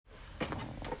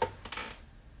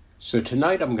So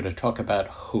tonight I'm going to talk about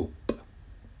hope. I'm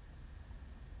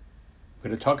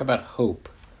going to talk about hope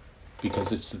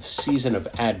because it's the season of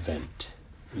Advent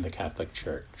in the Catholic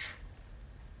Church.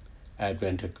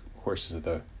 Advent, of course, is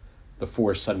the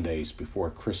 4 Sundays before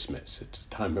Christmas. It's a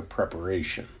time of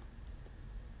preparation.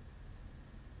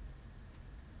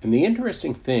 And the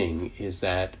interesting thing is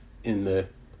that in the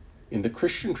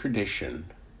Christian tradition,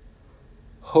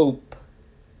 hope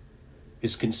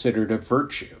is considered a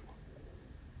virtue.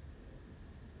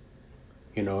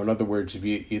 In other words, if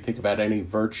you think about any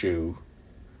virtue,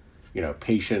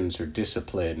 patience or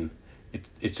discipline,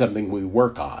 it's something we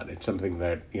work on. It's something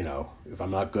that, if I'm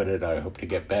not good at it, I hope to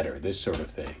get better, this sort of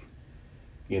thing,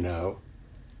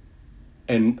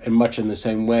 And much in the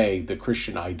same way, the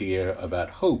Christian idea about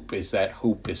hope is that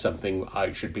hope is something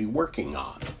I should be working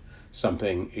on.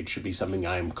 It should be something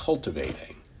I am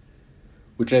cultivating,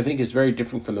 which I think is very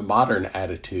different from the modern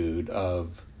attitude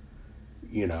of,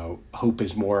 hope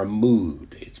is more a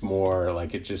mood. It's more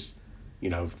like it just,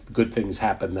 if good things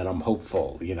happen, then I'm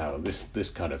hopeful, this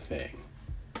kind of thing.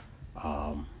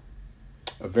 A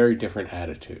very different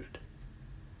attitude.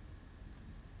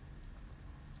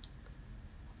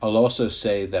 I'll also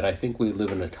say that I think we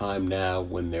live in a time now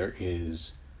when there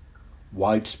is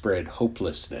widespread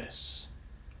hopelessness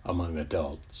among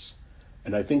adults.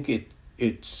 And I think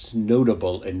it's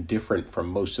notable and different from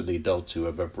most of the adults who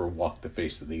have ever walked the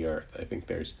face of the earth. I think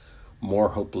there's more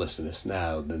hopelessness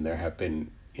now than there have been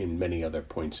in many other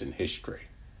points in history,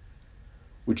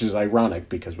 which is ironic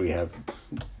because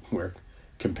we're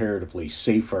comparatively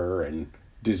safer and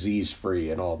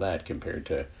disease-free and all that compared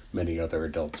to many other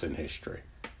adults in history.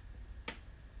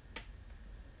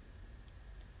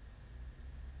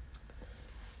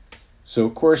 So,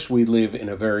 of course, we live in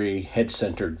a very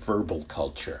head-centered verbal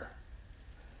culture.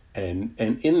 And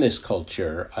in this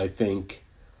culture, I think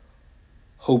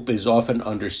hope is often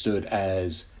understood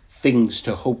as things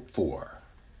to hope for.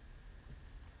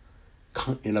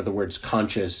 In other words,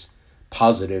 conscious,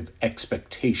 positive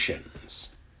expectations.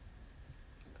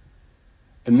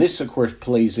 And this, of course,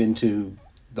 plays into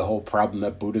the whole problem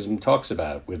that Buddhism talks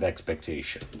about with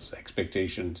expectations.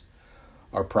 Expectations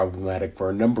are problematic for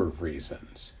a number of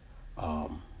reasons.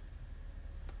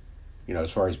 As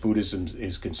far as Buddhism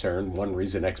is concerned, one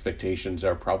reason expectations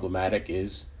are problematic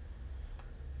is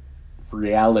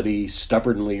reality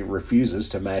stubbornly refuses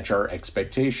to match our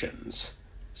expectations.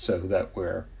 So that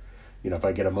if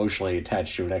I get emotionally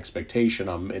attached to an expectation,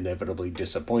 I'm inevitably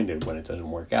disappointed when it doesn't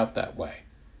work out that way.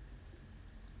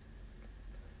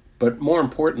 But more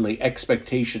importantly,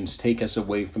 expectations take us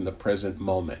away from the present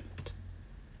moment.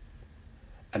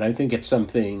 And I think it's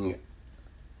something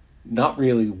not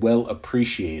really well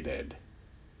appreciated.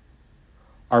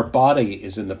 Our body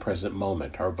is in the present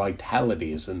moment. Our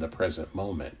vitality is in the present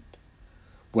moment.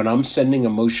 When I'm sending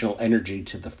emotional energy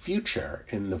to the future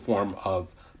in the form of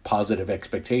positive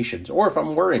expectations, or if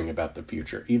I'm worrying about the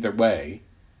future, either way,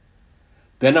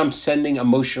 then I'm sending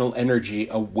emotional energy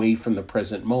away from the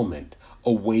present moment,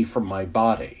 away from my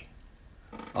body.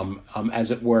 I'm,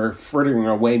 as it were, frittering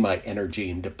away my energy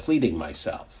and depleting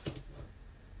myself.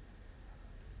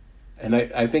 And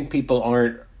I think people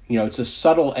aren't, it's a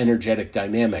subtle energetic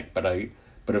dynamic, but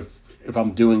if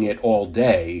I'm doing it all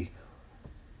day,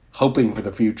 hoping for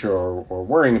the future or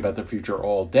worrying about the future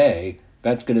all day,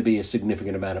 that's going to be a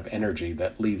significant amount of energy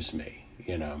that leaves me,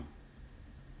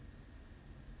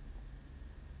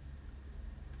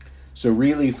 So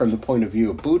really, from the point of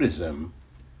view of Buddhism,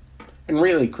 and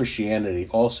really Christianity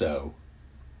also,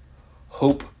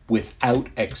 hope without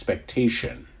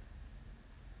expectation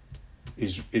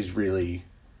is really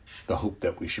the hope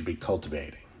that we should be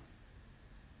cultivating.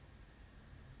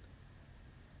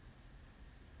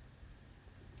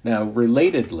 Now,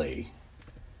 relatedly,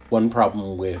 one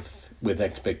problem with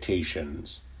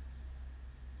expectations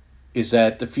is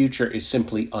that the future is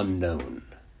simply unknown.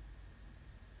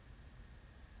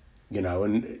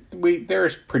 And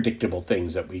there's predictable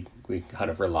things that we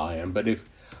kind of rely on, but if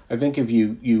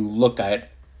you look at,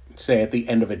 say, at the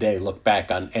end of a day, look back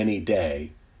on any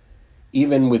day,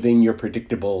 even within your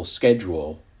predictable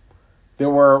schedule, there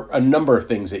were a number of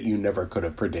things that you never could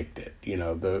have predicted.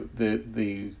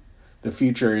 The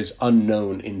future is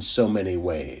unknown in so many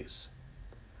ways.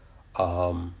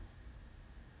 And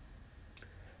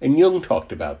Jung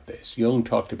talked about this. Jung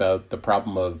talked about the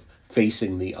problem of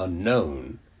facing the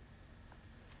unknown.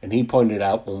 And he pointed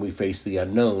out when we face the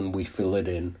unknown, we fill it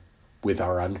in with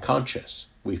our unconscious.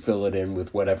 We fill it in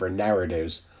with whatever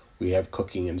narratives we have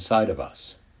cooking inside of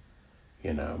us.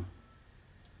 And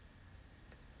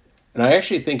I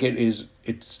actually think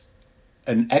it's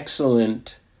an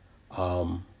excellent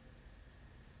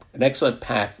an excellent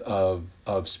path of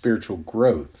spiritual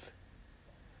growth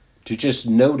to just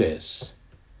notice,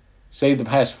 say the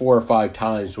past 4 or 5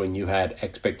 times when you had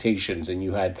expectations and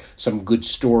you had some good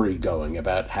story going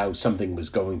about how something was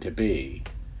going to be,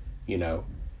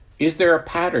 is there a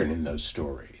pattern in those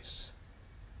stories?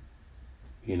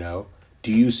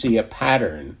 Do you see a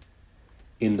pattern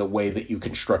in the way that you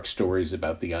construct stories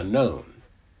about the unknown?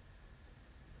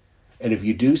 And if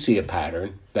you do see a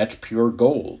pattern, that's pure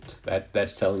gold.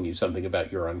 That's telling you something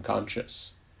about your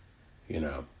unconscious,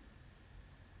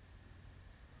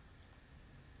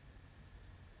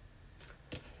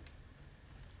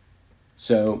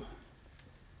 So,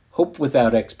 hope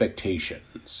without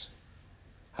expectations.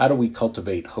 How do we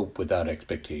cultivate hope without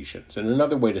expectations? And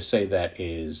another way to say that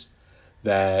is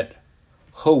that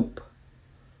hope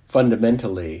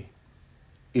fundamentally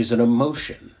is an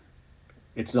emotion.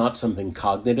 It's not something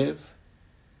cognitive.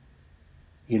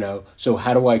 So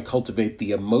how do I cultivate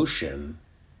the emotion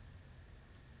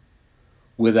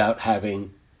without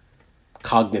having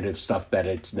cognitive stuff that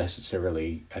it's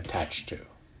necessarily attached to?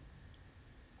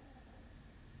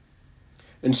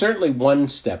 And certainly one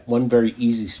very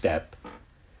easy step,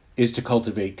 is to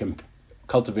cultivate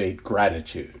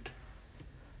gratitude.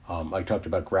 I talked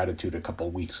about gratitude a couple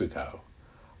weeks ago.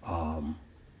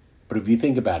 But if you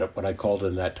think about it, what I called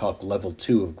in that talk level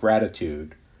 2 of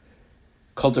gratitude,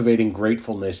 cultivating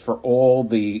gratefulness for all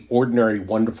the ordinary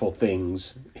wonderful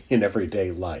things in everyday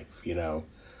life,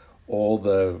 all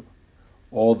the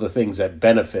things that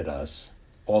benefit us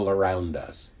all around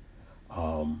us.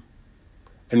 And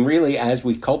really, as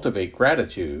we cultivate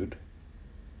gratitude,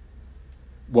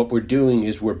 what we're doing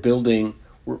is we're building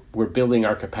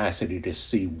our capacity to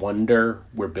see wonder.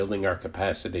 We're building our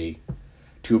capacity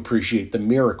to appreciate the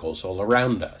miracles all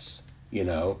around us,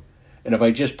 And if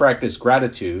I just practice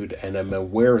gratitude and I'm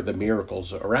aware of the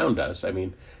miracles around us,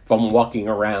 if I'm walking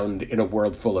around in a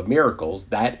world full of miracles,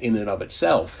 that in and of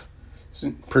itself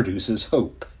produces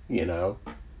hope,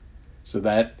 So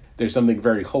that there's something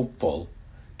very hopeful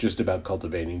just about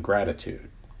cultivating gratitude.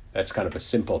 That's kind of a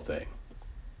simple thing.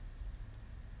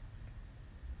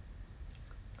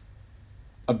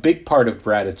 A big part of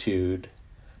gratitude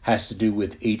has to do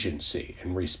with agency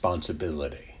and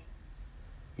responsibility,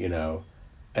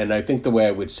 And I think the way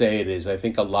I would say it is, I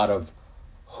think a lot of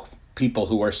people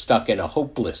who are stuck in a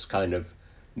hopeless kind of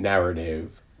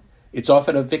narrative, it's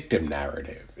often a victim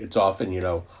narrative. It's often,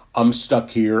 I'm stuck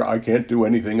here, I can't do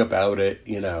anything about it,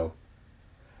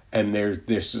 And there's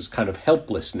this kind of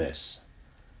helplessness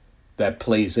that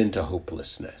plays into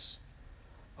hopelessness.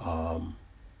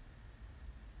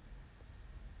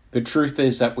 The truth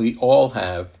is that we all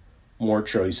have more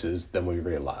choices than we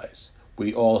realize.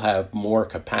 We all have more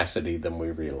capacity than we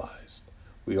realize.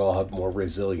 We all have more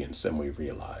resilience than we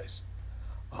realize.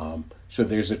 So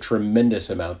there's a tremendous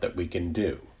amount that we can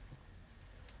do.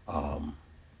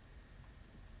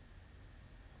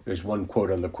 There's one quote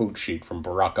on the quote sheet from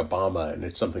Barack Obama, and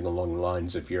it's something along the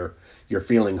lines, if you're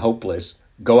feeling hopeless,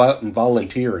 go out and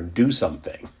volunteer and do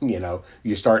something.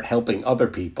 You start helping other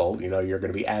people, you're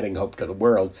going to be adding hope to the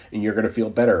world, and you're going to feel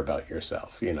better about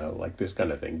yourself, like this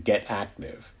kind of thing. Get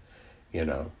active,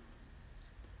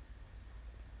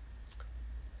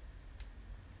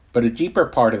 But a deeper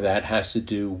part of that has to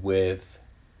do with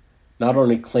not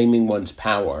only claiming one's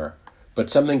power, but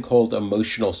something called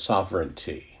emotional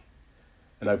sovereignty.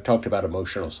 And I've talked about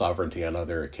emotional sovereignty on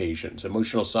other occasions.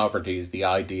 Emotional sovereignty is the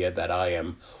idea that I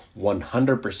am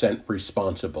 100%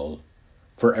 responsible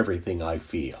for everything I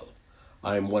feel.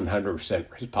 I am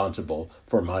 100% responsible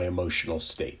for my emotional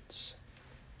states.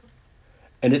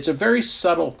 And it's a very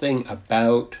subtle thing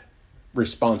about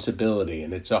responsibility,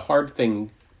 and it's a hard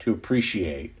thing to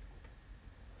appreciate.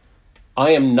 I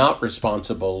am not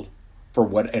responsible for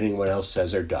what anyone else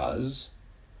says or does.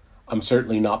 I'm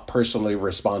certainly not personally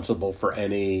responsible for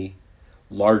any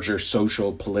larger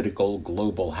social, political,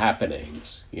 global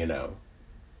happenings,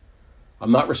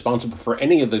 I'm not responsible for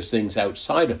any of those things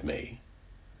outside of me,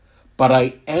 but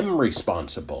I am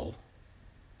responsible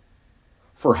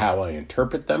for how I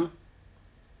interpret them,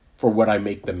 for what I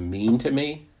make them mean to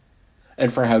me,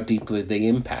 and for how deeply they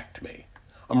impact me.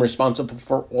 I'm responsible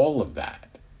for all of that,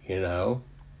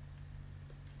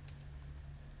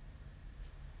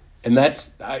 And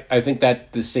I think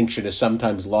that distinction is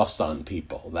sometimes lost on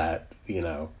people, that,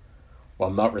 well,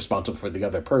 I'm not responsible for the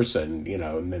other person,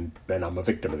 and then I'm a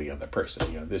victim of the other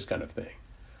person, this kind of thing.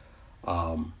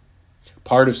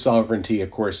 Part of sovereignty,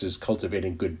 of course, is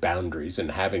cultivating good boundaries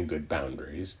and having good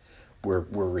boundaries. We're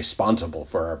responsible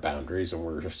for our boundaries, and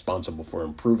we're responsible for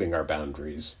improving our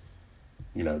boundaries,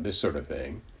 this sort of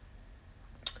thing.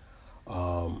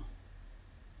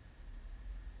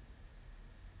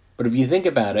 But if you think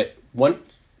about it,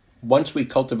 once we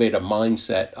cultivate a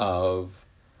mindset of,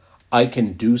 I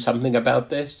can do something about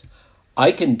this,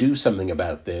 I can do something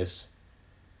about this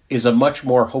is a much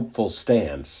more hopeful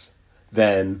stance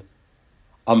than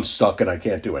I'm stuck and I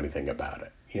can't do anything about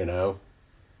it, you know?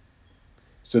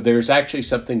 So there's actually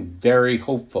something very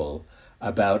hopeful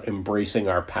about embracing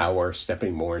our power,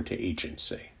 stepping more into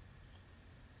agency.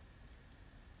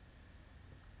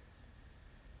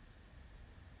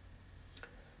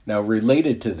 Now,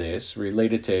 related to this,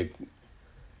 related to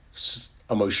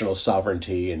emotional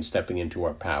sovereignty and stepping into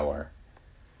our power,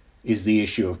 is the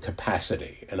issue of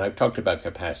capacity. And I've talked about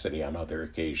capacity on other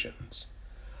occasions.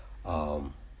 I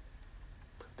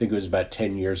think it was about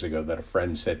 10 years ago that a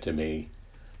friend said to me,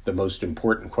 the most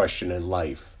important question in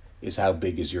life is how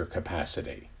big is your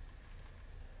capacity?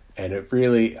 And it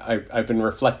really, I've been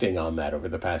reflecting on that over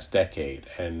the past decade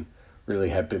and really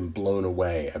have been blown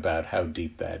away about how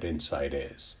deep that insight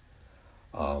is.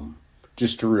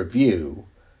 Just to review,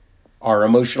 our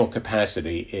emotional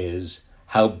capacity is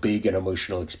how big an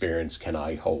emotional experience can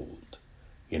I hold?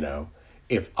 You know,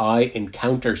 if I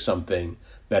encounter something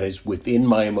that is within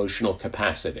my emotional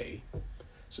capacity,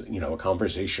 so, you know, a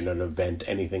conversation, an event,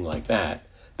 anything like that,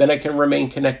 then I can remain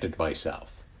connected to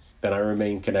myself. Then I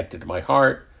remain connected to my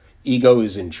heart. Ego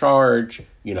is in charge.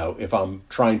 You know, if I'm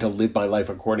trying to live my life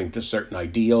according to certain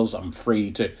ideals, I'm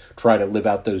free to try to live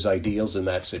out those ideals in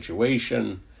that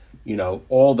situation. You know,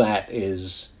 all that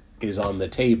is on the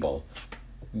table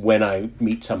when I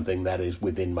meet something that is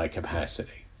within my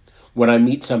capacity. When I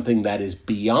meet something that is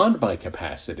beyond my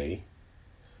capacity,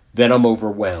 then I'm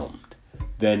overwhelmed.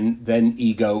 Then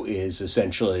ego is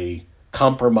essentially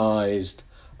compromised.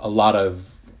 A lot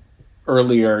of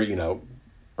earlier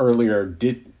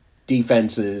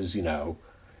defenses, you know,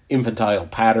 infantile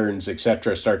patterns,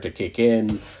 etc., start to kick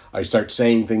in. I start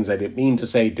saying things I didn't mean to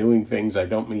say, doing things I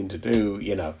don't mean to do,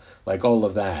 you know, like all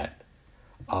of that.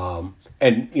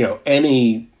 And, you know,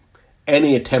 any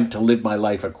attempt to live my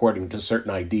life according to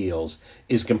certain ideals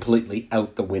is completely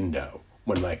out the window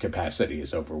when my capacity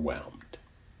is overwhelmed.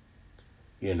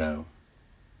 You know.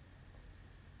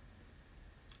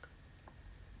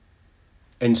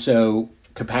 And so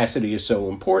capacity is so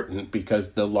important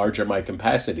because the larger my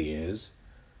capacity is,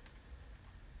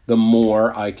 the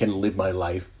more I can live my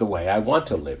life the way I want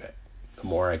to live it. The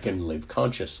more I can live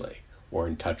consciously or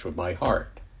in touch with my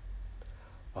heart.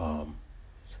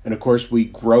 And of course, we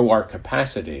grow our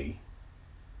capacity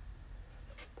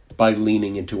by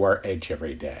leaning into our edge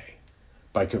every day,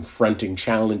 by confronting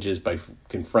challenges, by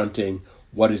confronting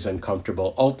what is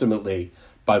uncomfortable, ultimately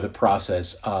by the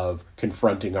process of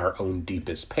confronting our own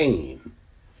deepest pain,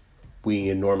 we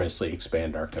enormously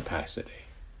expand our capacity.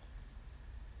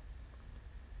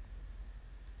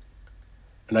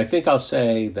 And I think I'll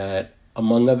say that,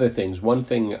 among other things, one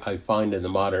thing I find in the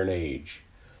modern age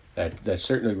that's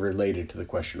certainly related to the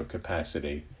question of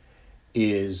capacity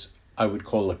is, I would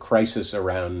call, a crisis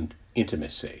around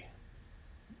intimacy.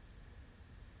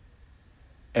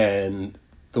 And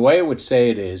the way I would say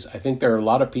it is, I think there are a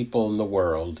lot of people in the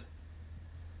world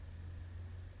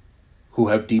who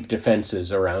have deep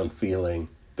defenses around feeling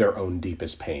their own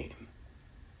deepest pain.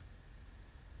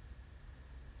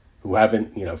 Who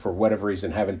haven't, you know, for whatever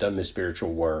reason, haven't done the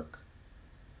spiritual work.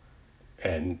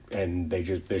 And they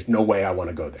just, there's no way I want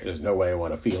to go there. There's no way I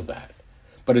want to feel that.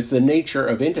 But it's the nature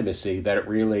of intimacy that it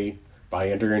really, if I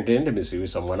enter into intimacy with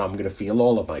someone, I'm going to feel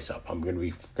all of myself. I'm going to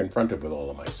be confronted with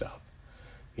all of myself,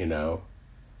 you know.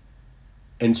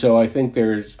 And so I think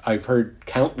I've heard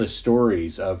countless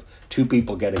stories of two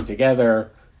people getting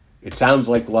together. It sounds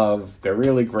like love. They're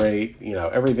really great. You know,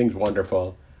 everything's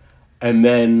wonderful. And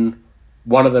then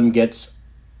one of them gets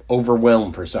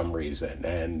overwhelmed for some reason.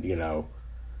 And, you know,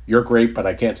 you're great, but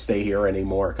I can't stay here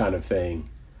anymore kind of thing.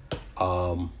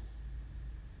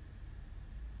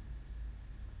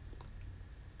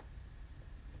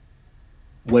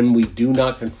 When we do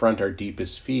not confront our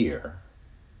deepest fear,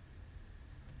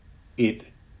 it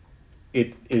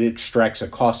extracts a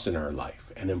cost in our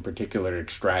life, and in particular, it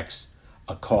extracts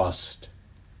a cost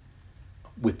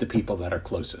with the people that are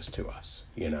closest to us,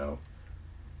 you know,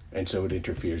 and so it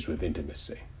interferes with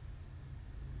intimacy.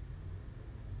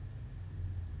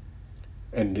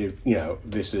 And if, you know,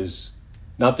 this is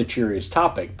not the cheeriest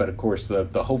topic, but of course the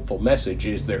hopeful message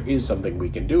is there is something we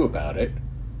can do about it.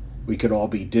 We can all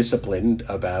be disciplined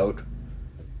about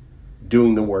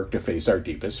doing the work to face our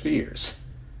deepest fears.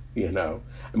 You know,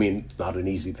 I mean, it's not an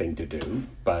easy thing to do,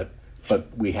 but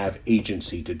we have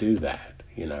agency to do that,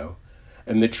 you know.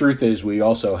 And the truth is we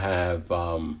also have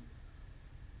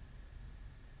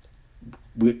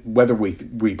whether we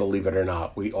believe it or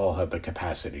not, we all have the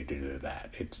capacity to do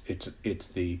that. It's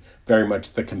the very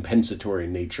much the compensatory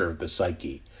nature of the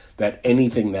psyche, that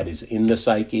anything that is in the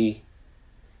psyche,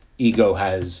 ego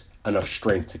has enough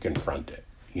strength to confront it.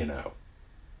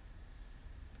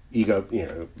 Ego,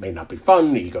 may not be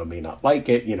fun. Ego may not like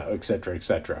it. Et cetera, et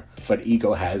cetera. But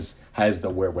ego has the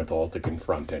wherewithal to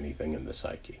confront anything in the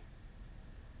psyche.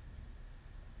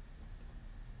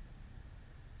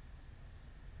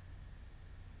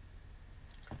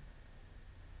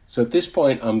 So at this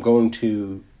point, I'm going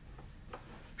to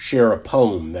share a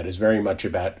poem that is very much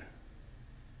about...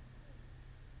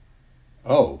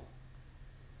 Oh,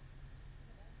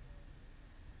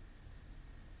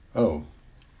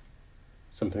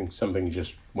 something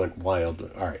just went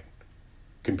wild. All right.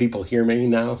 Can people hear me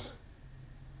now?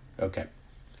 Okay.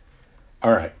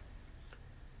 All right.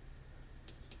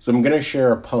 So I'm going to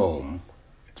share a poem.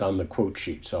 It's on the quote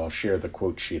sheet, so I'll share the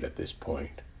quote sheet at this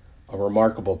point. A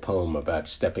remarkable poem about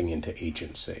stepping into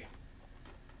agency.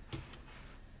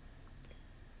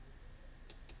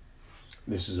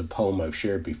 This is a poem I've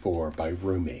shared before by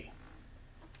Rumi.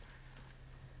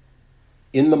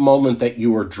 In the moment that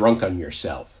you are drunk on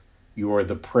yourself, you are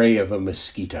the prey of a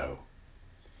mosquito.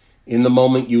 In the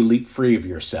moment you leap free of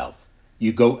yourself,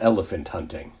 you go elephant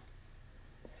hunting.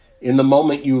 In the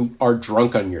moment you are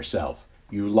drunk on yourself,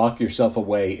 you lock yourself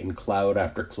away in cloud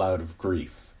after cloud of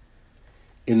grief.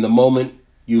 In the moment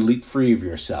you leap free of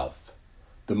yourself,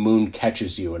 the moon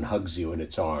catches you and hugs you in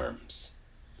its arms.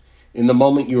 In the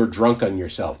moment you are drunk on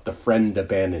yourself, the friend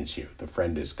abandons you. The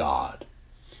friend is God.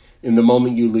 In the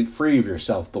moment you leap free of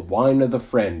yourself, the wine of the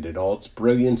friend in all its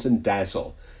brilliance and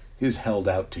dazzle is held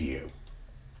out to you.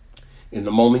 In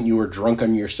the moment you are drunk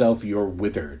on yourself, you are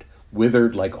withered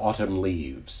like autumn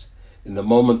leaves. In the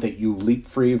moment that you leap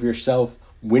free of yourself,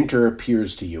 winter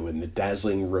appears to you in the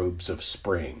dazzling robes of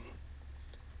spring.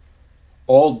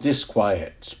 All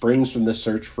disquiet springs from the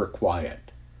search for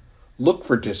quiet. Look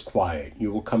for disquiet,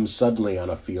 you will come suddenly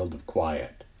on a field of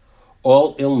quiet.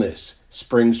 All illness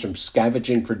springs from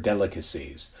scavenging for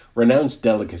delicacies. Renounce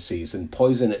delicacies, and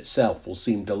poison itself will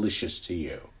seem delicious to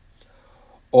you.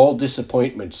 All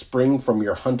disappointments spring from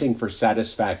your hunting for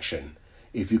satisfaction.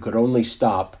 If you could only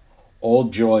stop, all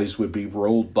joys would be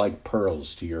rolled like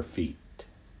pearls to your feet.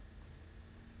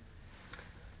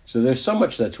 So there's so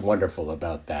much that's wonderful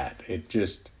about that. It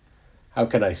just, how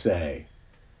can I say?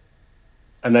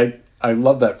 And I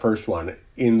love that first one.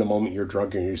 In the moment you're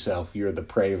drunk on yourself, you're the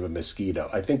prey of a mosquito.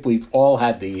 I think we've all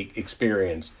had the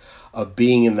experience of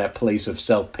being in that place of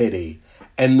self-pity,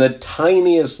 and the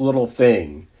tiniest little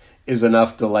thing is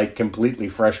enough to completely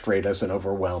frustrate us and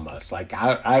overwhelm us. I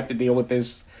have to deal with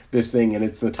this thing, and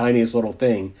it's the tiniest little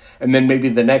thing. And then maybe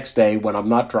the next day, when I'm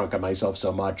not drunk on myself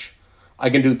so much, I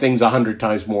can do things 100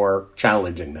 times more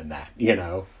challenging than that,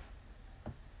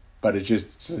 But it's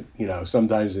just,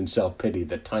 sometimes in self-pity,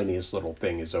 the tiniest little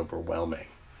thing is overwhelming.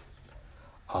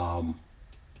 But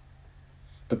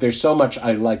there's so much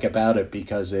I like about it,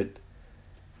 because it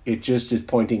just is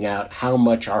pointing out how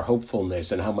much our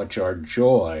hopefulness and how much our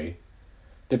joy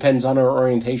depends on our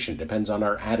orientation, depends on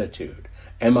our attitude.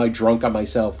 Am I drunk on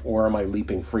myself, or am I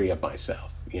leaping free of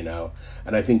myself,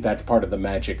 And I think that's part of the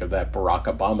magic of that Barack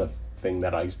Obama thing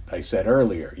that I said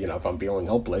earlier. If I'm feeling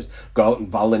hopeless, go out and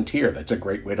volunteer. That's a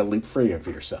great way to leap free of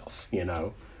yourself,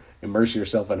 Immerse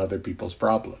yourself in other people's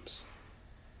problems.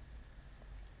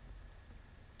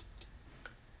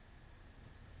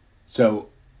 So,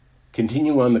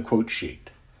 continue on the quote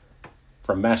sheet.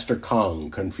 From Master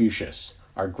Kong, Confucius,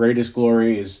 our greatest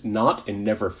glory is not in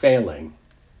never failing,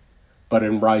 but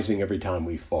in rising every time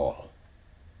we fall.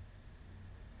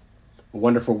 A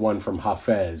wonderful one from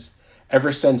Hafez.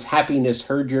 Ever since happiness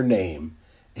heard your name,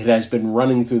 it has been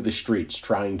running through the streets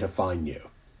trying to find you.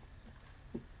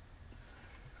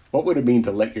 What would it mean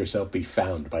to let yourself be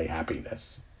found by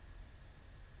happiness?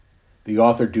 The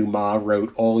author Dumas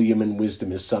wrote, all human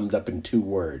wisdom is summed up in 2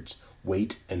 words,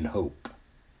 wait and hope.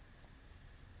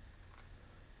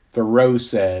 Thoreau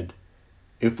said,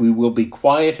 if we will be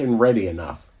quiet and ready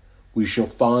enough, we shall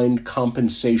find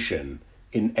compensation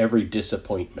in every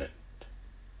disappointment.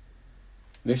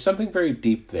 There's something very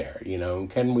deep there, and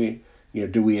can we,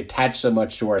 do we attach so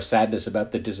much to our sadness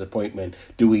about the disappointment?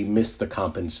 Do we miss the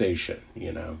compensation,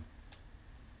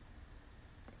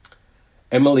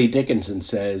 Emily Dickinson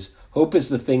says, hope is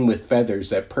the thing with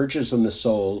feathers that perches on the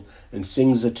soul and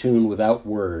sings a tune without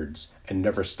words and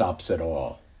never stops at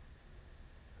all.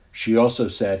 She also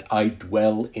said, I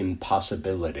dwell in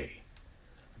possibility.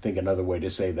 I think another way to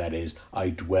say that is,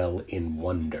 I dwell in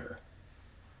wonder.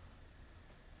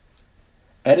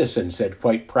 Edison said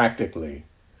quite practically,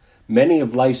 Many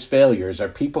of life's failures are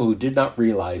people who did not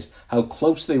realize how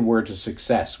close they were to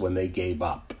success when they gave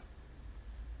up.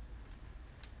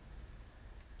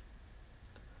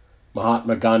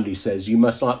 Mahatma Gandhi says, "You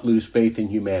must not lose faith in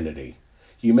humanity.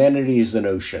 Humanity is an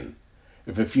ocean.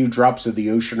 If a few drops of the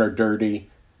ocean are dirty,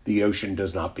 the ocean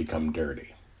does not become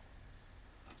dirty."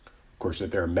 Of course,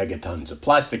 if there are megatons of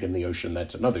plastic in the ocean,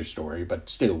 that's another story, but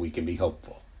still we can be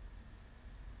hopeful.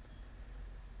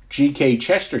 G.K.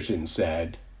 Chesterton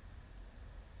said,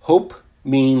 "Hope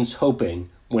means hoping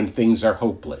when things are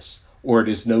hopeless, or it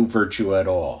is no virtue at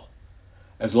all.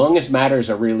 As long as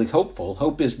matters are really hopeful,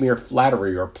 hope is mere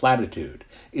flattery or platitude.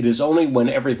 It is only when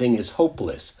everything is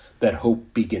hopeless that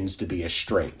hope begins to be a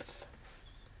strength."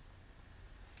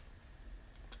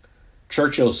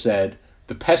 Churchill said,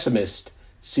 "The pessimist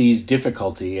sees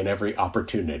difficulty in every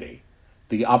opportunity.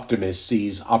 The optimist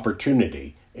sees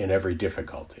opportunity in every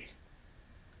difficulty."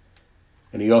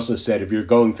 And he also said, if you're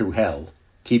going through hell,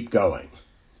 keep going.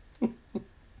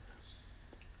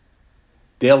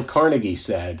 Dale Carnegie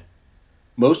said,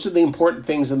 "Most of the important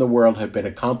things in the world have been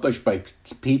accomplished by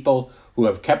people who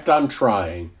have kept on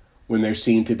trying when there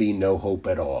seemed to be no hope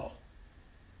at all."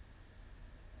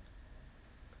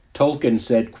 Tolkien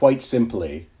said quite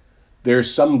simply,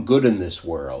 "There's some good in this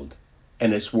world,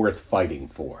 and it's worth fighting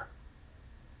for."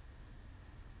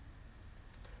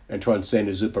 Antoine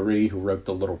Saint-Exupéry, who wrote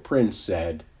The Little Prince,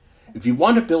 said, "If you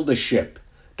want to build a ship,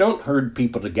 don't herd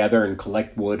people together and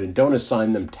collect wood, and don't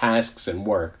assign them tasks and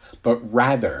work, but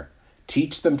rather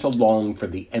teach them to long for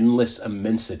the endless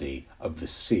immensity of the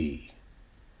sea."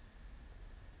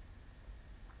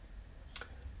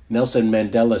 Nelson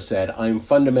Mandela said, "I am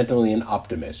fundamentally an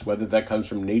optimist. Whether that comes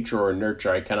from nature or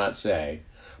nurture, I cannot say.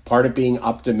 Part of being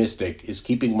optimistic is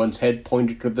keeping one's head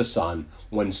pointed to the sun,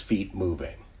 one's feet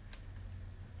moving."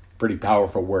 Pretty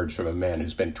powerful words from a man who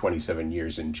spent 27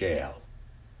 years in jail.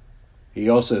 He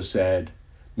also said,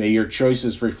 "May your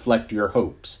choices reflect your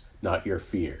hopes, not your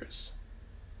fears."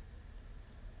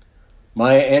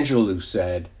 Maya Angelou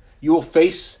said, "You will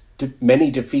face many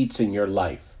defeats in your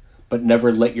life, but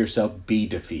never let yourself be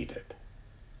defeated."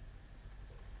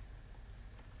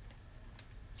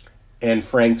 Anne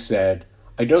Frank said,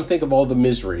 "I don't think of all the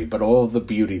misery, but all the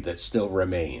beauty that still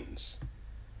remains."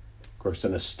 Of course,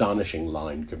 an astonishing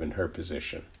line given her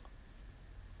position.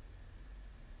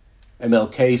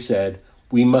 MLK said,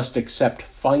 "We must accept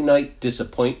finite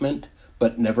disappointment,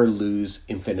 but never lose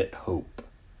infinite hope."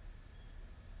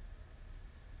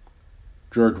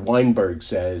 George Weinberg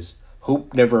says,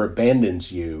 "Hope never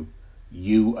abandons you,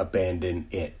 you abandon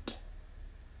it."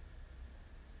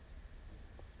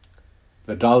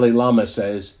 The Dalai Lama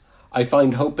says, "I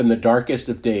find hope in the darkest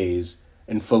of days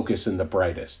and focus in the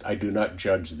brightest. I do not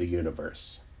judge the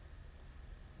universe."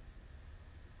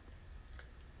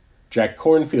 Jack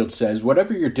Kornfield says,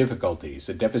 "Whatever your difficulties,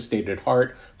 a devastated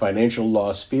heart, financial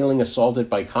loss, feeling assaulted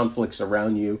by conflicts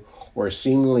around you, or a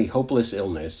seemingly hopeless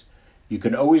illness, you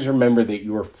can always remember that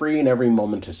you are free in every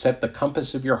moment to set the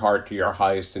compass of your heart to your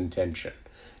highest intention.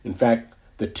 In fact,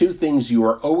 the two things you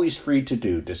are always free to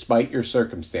do, despite your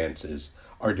circumstances,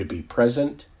 are to be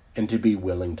present and to be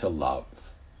willing to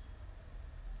love."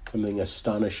 Something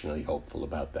astonishingly hopeful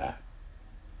about that.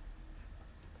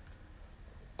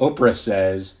 Oprah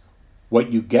says,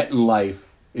 "What you get in life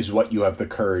is what you have the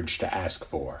courage to ask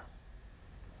for."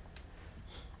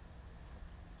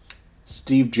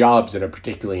 Steve Jobs, in a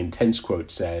particularly intense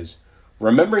quote, says,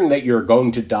 "Remembering that you are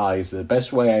going to die is the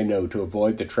best way I know to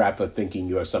avoid the trap of thinking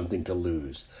you have something to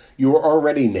lose. You are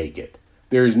already naked.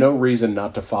 There is no reason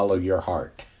not to follow your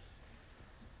heart."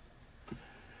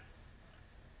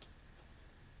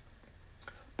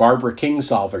 Barbara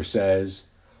Kingsolver says,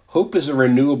 "Hope is a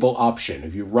renewable option.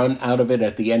 If you run out of it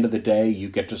at the end of the day, you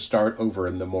get to start over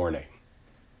in the morning."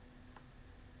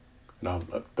 Now,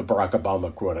 the Barack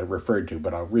Obama quote I referred to,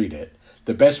 but I'll read it.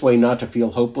 "The best way not to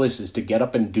feel hopeless is to get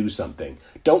up and do something.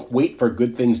 Don't wait for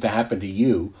good things to happen to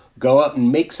you. Go out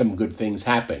and make some good things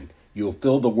happen. You will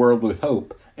fill the world with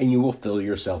hope, and you will fill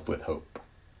yourself with hope."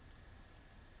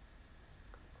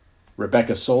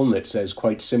 Rebecca Solnit says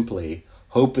quite simply,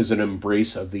 "Hope is an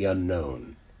embrace of the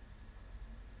unknown."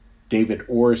 David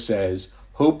Orr says,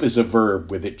 "Hope is a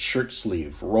verb with its shirt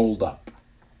sleeve rolled up."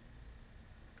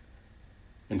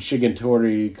 And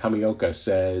Shigentori Kamioka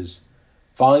says,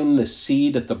 "Find the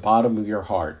seed at the bottom of your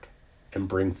heart and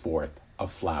bring forth a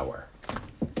flower."